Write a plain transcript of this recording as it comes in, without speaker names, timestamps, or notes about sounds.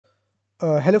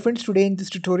Hello friends, today in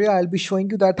this tutorial I'll be showing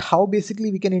you that how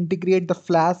basically we can integrate the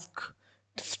Flask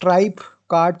Stripe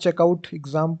card checkout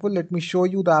example. Let me show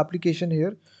you the application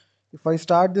here. If I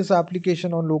start this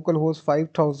application on localhost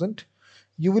 5000,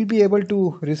 you will be able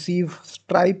to receive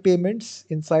Stripe payments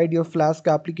inside your Flask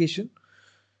application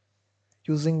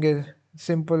using a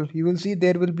simple, you will see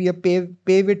there will be a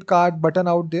pay with card button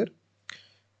out there,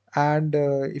 and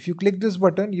if you click this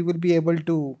button you will be able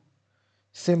to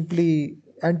simply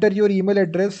enter your email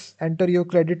address, enter your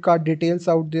credit card details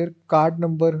out there, card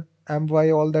number, MY,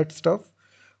 all that stuff.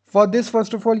 For this,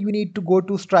 first of all, you need to go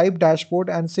to Stripe dashboard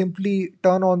and simply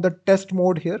turn on the test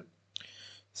mode here.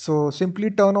 So simply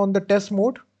turn on the test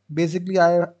mode. Basically,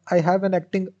 I have an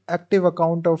active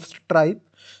account of Stripe.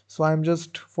 So I'm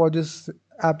just for this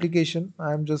application,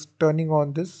 I'm just turning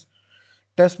on this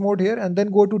test mode here, and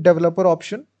then go to developer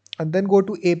option, and then go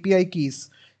to API keys.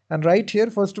 And right here,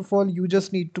 first of all, you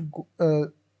just need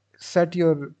to set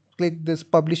your click this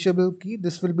publishable key.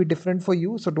 This will be different for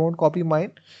you, so don't copy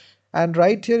mine. And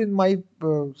right here in my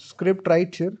script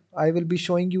right here, I will be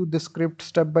showing you the script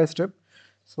step by step.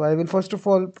 So I will first of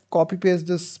all copy paste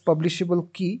this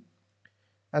publishable key,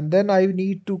 and then I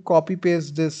need to copy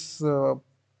paste this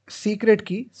secret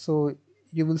key. So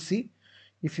you will see,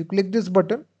 if you click this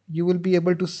button, you will be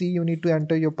able to see you need to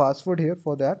enter your password here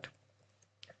for that.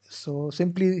 So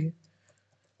simply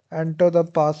enter the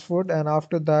password, and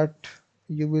after that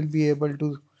you will be able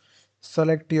to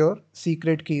select your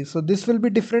secret key. So this will be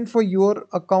different for your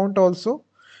account also.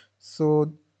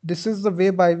 So this is the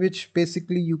way by which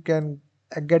basically you can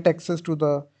get access to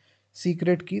the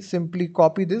secret key. Simply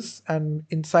copy this, and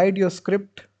inside your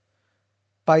script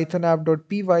python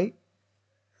app.py,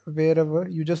 wherever,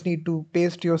 you just need to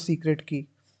paste your secret key.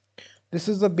 This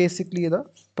is the basically the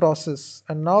process,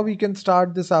 and now we can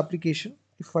start this application.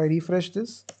 If I refresh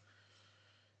this,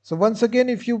 so once again,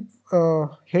 if you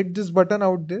hit this button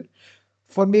out there,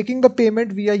 for making the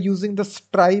payment we are using the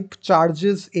Stripe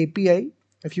charges API.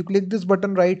 If you click this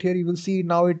button right here, you will see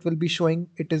now it will be showing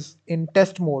it is in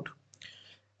test mode.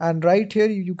 And right here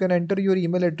you can enter your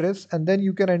email address, and then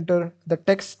you can enter the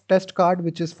text test card,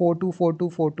 which is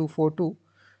 42424242,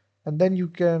 and then you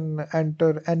can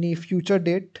enter any future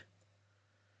date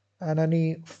and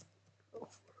any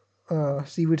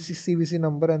CVC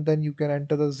number, and then you can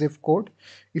enter the zip code.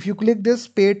 If you click this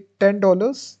pay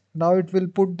 $10, now it will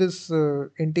put this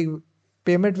into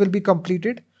payment will be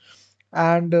completed.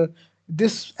 And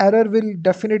this error will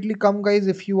definitely come, guys,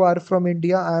 if you are from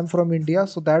India. I am from India,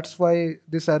 so that's why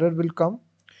this error will come.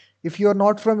 If you are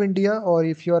not from India, or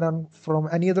if you are from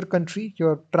any other country,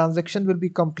 your transaction will be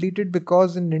completed,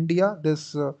 because in India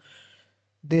this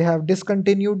they have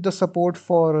discontinued the support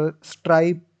for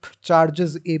Stripe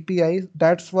charges API.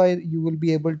 That's why you will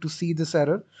be able to see this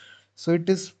error. So it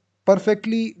is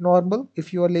perfectly normal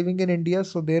if you are living in India.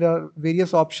 So there are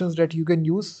various options that you can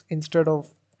use. Instead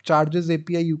of charges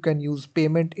API, you can use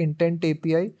payment intent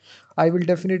API. I will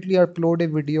definitely upload a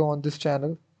video on this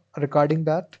channel regarding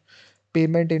that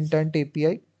payment intent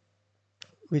API,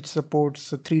 which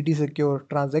supports 3D secure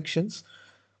transactions.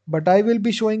 But I will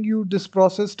be showing you this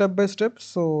process step by step.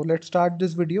 So let's start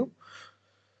this video.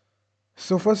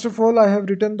 So first of all, I have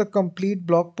written the complete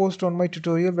blog post on my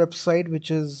tutorial website, which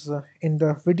is in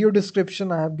the video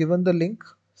description. I have given the link.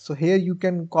 So here you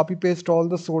can copy paste all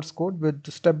the source code with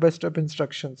the step by step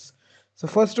instructions. So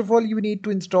first of all, you need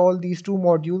to install these two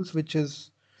modules, which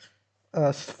is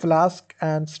Flask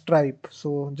and Stripe.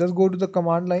 So just go to the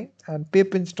command line and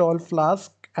pip install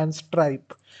Flask and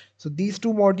Stripe. So these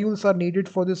two modules are needed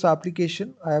for this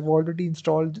application. I have already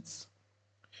installed this.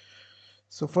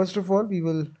 So first of all, we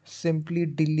will simply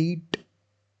delete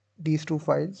these two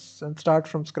files and start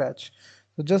from scratch.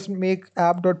 So just make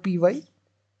app.py,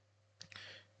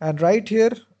 and right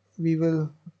here we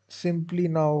will simply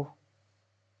now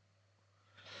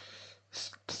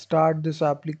start this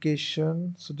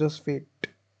application. So just wait.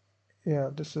 Yeah,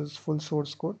 this is full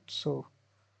source code. So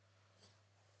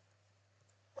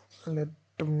let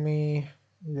me,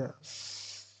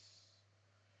 yes,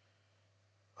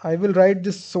 I will write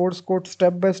this source code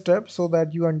step by step so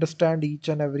that you understand each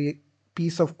and every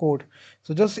piece of code.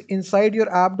 So just inside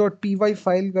your app.py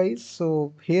file, guys,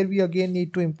 so here we again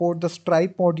need to import the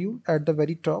Stripe module at the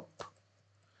very top,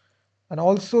 and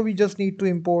also we just need to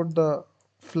import the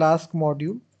Flask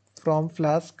module. From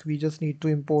Flask we just need to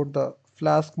import the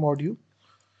Flask module,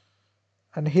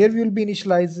 and here we will be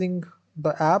initializing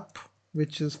the app,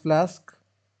 which is Flask.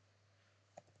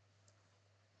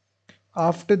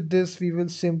 After this, we will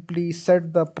simply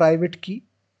set the private key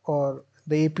or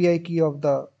the API key of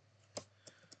the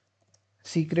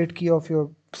secret key of your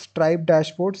Stripe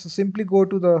dashboard. So simply go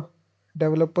to the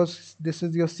developers, this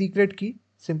is your secret key.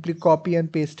 Simply copy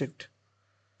and paste it.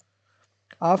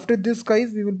 After this,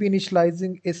 guys, we will be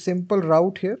initializing a simple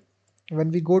route here. When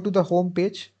we go to the home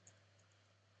page,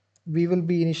 we will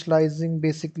be initializing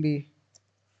basically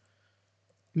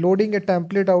loading a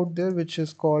template out there which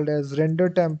is called as render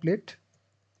template.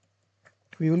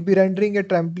 We will be rendering a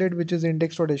template which is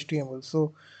index.html.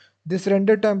 So this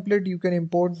render template, you can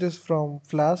import this from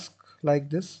Flask like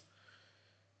this.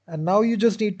 And now you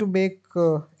just need to make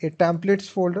a templates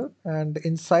folder, and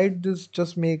inside this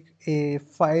just make a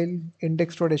file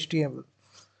index.html.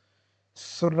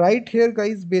 So right here,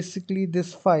 guys, basically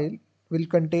this file will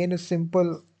contain a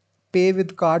simple pay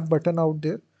with card button out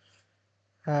there,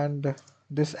 and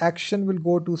this action will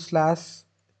go to slash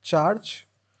charge.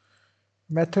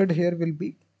 Method here will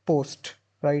be post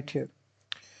right here.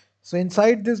 So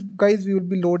inside this, guys, we will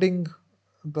be loading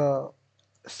the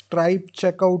Stripe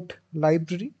checkout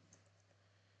library.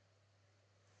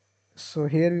 So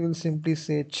here we will simply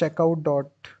say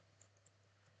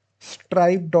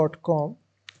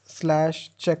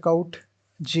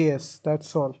checkout.stripe.com/checkout.js.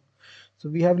 That's all. So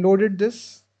we have loaded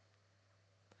this,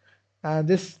 and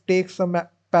this takes some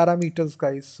parameters,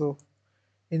 guys. So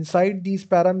inside these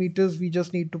parameters, we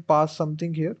just need to pass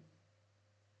something here.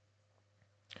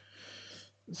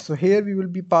 So here we will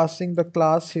be passing the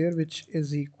class here, which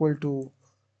is equal to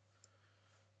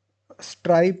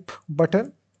Stripe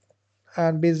button,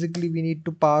 and basically we need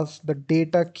to pass the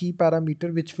data key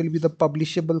parameter, which will be the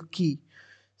publishable key.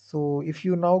 So if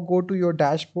you now go to your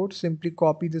dashboard, simply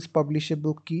copy this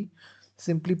publishable key,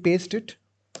 simply paste it.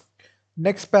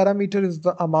 Next parameter is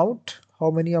the amount,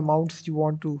 how many amounts you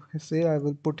want to say. I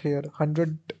will put here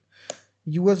 100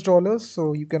 US dollars,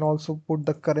 so you can also put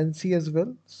the currency as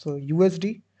well, so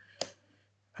USD.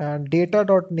 And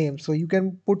data.name, so you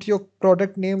can put your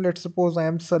product name. Let's suppose I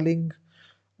am selling,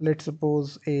 let's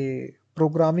suppose, a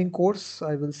programming course.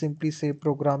 I will simply say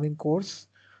programming course.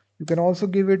 You can also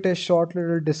give it a short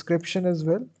little description as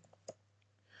well.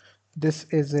 This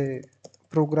is a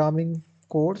programming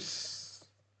course,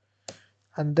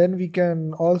 and then we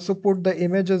can also put the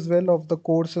image as well of the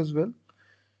course as well.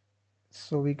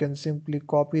 So we can simply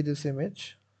copy this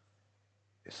image.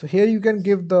 So here you can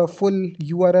give the full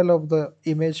URL of the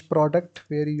image product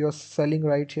where you are selling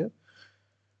right here,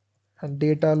 and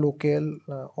data locale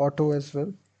auto as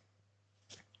well.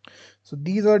 So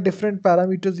these are different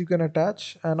parameters you can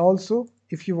attach, and also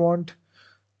if you want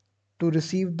to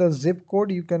receive the zip code,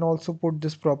 you can also put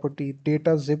this property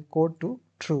data zip code to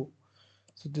true.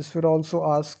 So this will also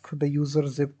ask the user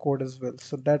zip code as well.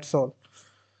 So that's all.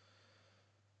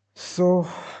 So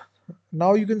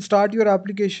now you can start your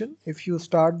application. If you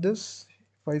start this,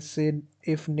 if I say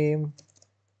if name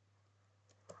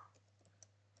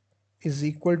is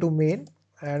equal to main,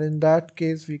 and in that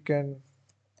case we can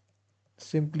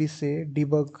simply say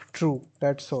debug true.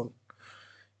 That's all.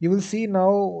 You will see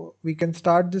now we can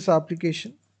start this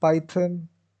application. Python,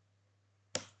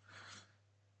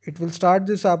 it will start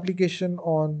this application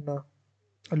on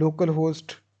a local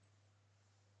host.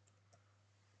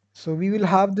 So we will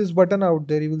have this button out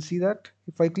there. You will see that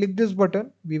if I click this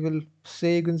button, we will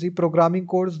say, you can see programming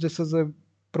course. This is a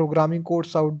programming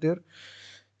course out there.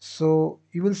 So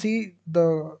you will see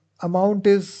the amount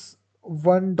is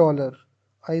 $1.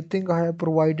 I think I have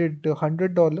provided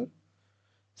 $100.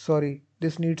 Sorry,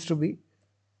 this needs to be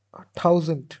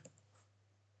 1,000.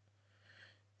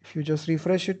 If you just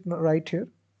refresh it right here.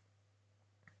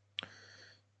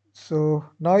 So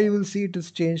now you will see it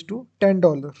is changed to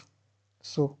 $10.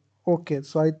 So okay,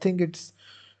 so I think it's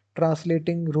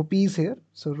translating rupees here.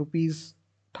 So rupees,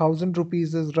 1,000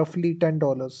 rupees is roughly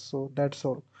 $10. So that's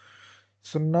all.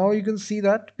 So now you can see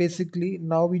that basically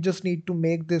now we just need to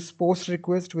make this post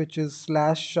request, which is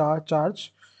slash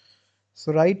charge.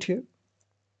 So right here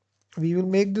we will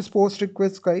make this post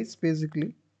request, guys,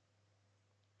 basically.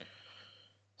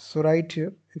 So right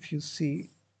here, if you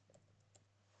see,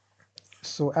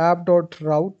 so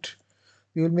app.route,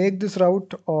 we will make this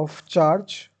route of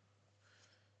charge,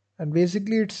 and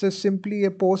basically it's simply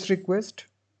a post request.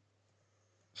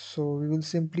 So we will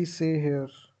simply say here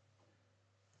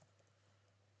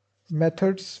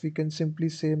methods. We can simply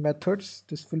say methods.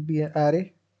 This will be an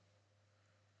array,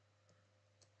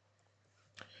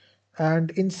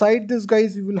 and inside this,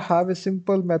 guys, we will have a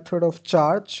simple method of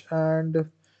charge,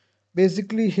 and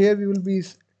basically here we will be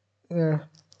uh,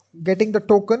 getting the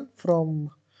token from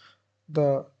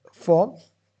the form.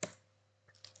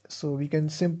 So we can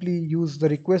simply use the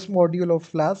request module of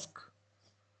Flask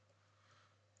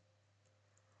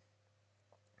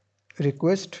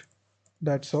request.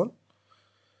 That's all.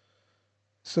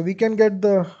 So we can get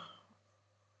the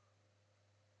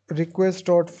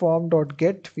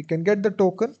request.form.get, we can get the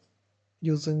token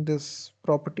using this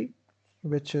property,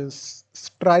 which is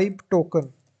stripe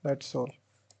token. That's all.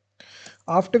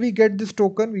 After we get this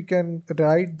token, we can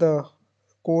write the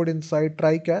code inside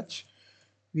try catch.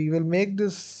 We will make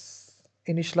this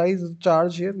initialize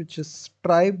charge here, which is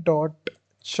stripe dot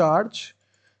charge,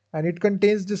 and it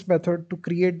contains this method to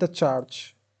create the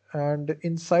charge. And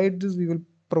inside this, we will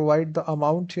provide the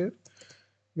amount here,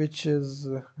 which is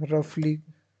roughly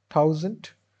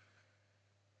 1000,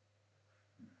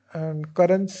 and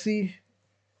currency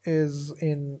is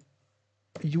in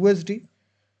USD.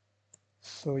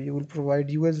 So you will provide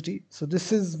USD. So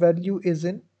this is value is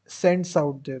in cents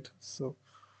out there. So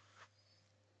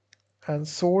and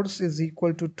source is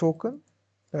equal to token.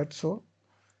 That's all.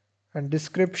 And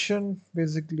description,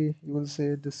 basically you will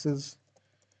say this is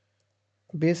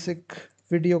basic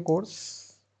video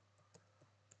course.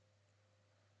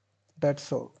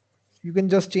 That's all. You can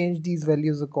just change these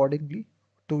values accordingly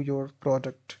to your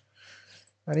product.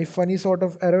 And if any sort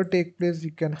of error take place,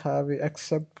 you can have a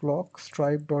except block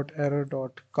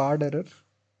stripe.error.card error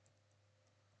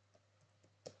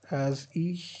as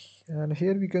E, and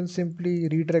here we can simply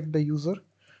redirect the user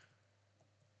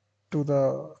to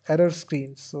the error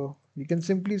screen. So we can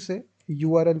simply say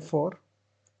URL for.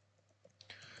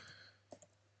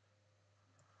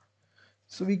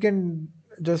 So we can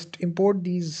just import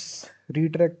these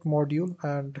redirect module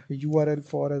and URL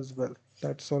for as well.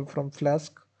 That's all from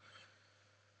Flask.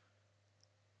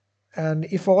 And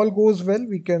if all goes well,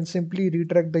 we can simply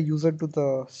redirect the user to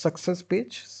the success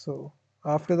page. So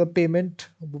after the payment,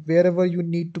 wherever you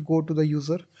need to go to the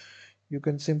user, you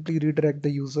can simply redirect the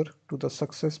user to the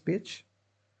success page.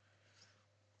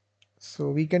 So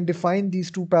we can define these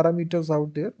two parameters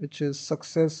out there, which is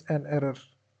success and error,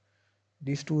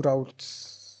 these two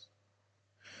routes.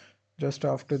 Just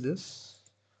after this,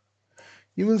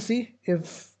 you will see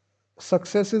if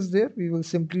success is there, we will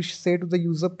simply say to the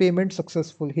user payment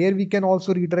successful. Here we can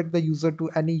also redirect the user to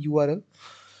any URL.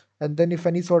 And then if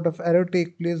any sort of error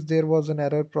take place, there was an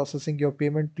error processing your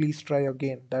payment, please try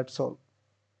again. That's all.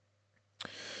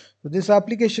 So this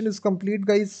application is complete,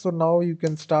 guys. So now you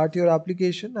can start your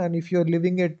application, and if you're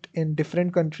living it in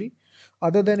different country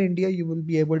other than India, you will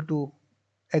be able to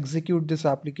execute this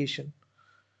application.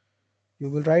 You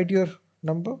will write your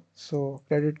number, so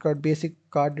credit card, basic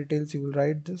card details, you will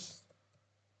write this,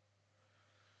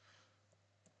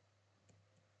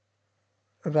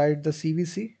 write the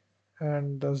CVC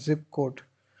and the zip code.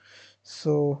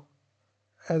 So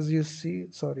as you see,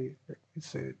 sorry, let me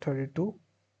say 32.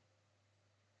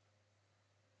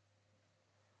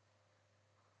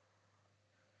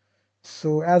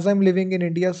 So as I'm living in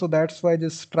India, so that's why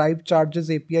this Stripe charges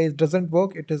API doesn't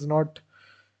work. It is not,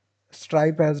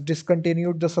 Stripe has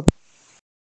discontinued the support.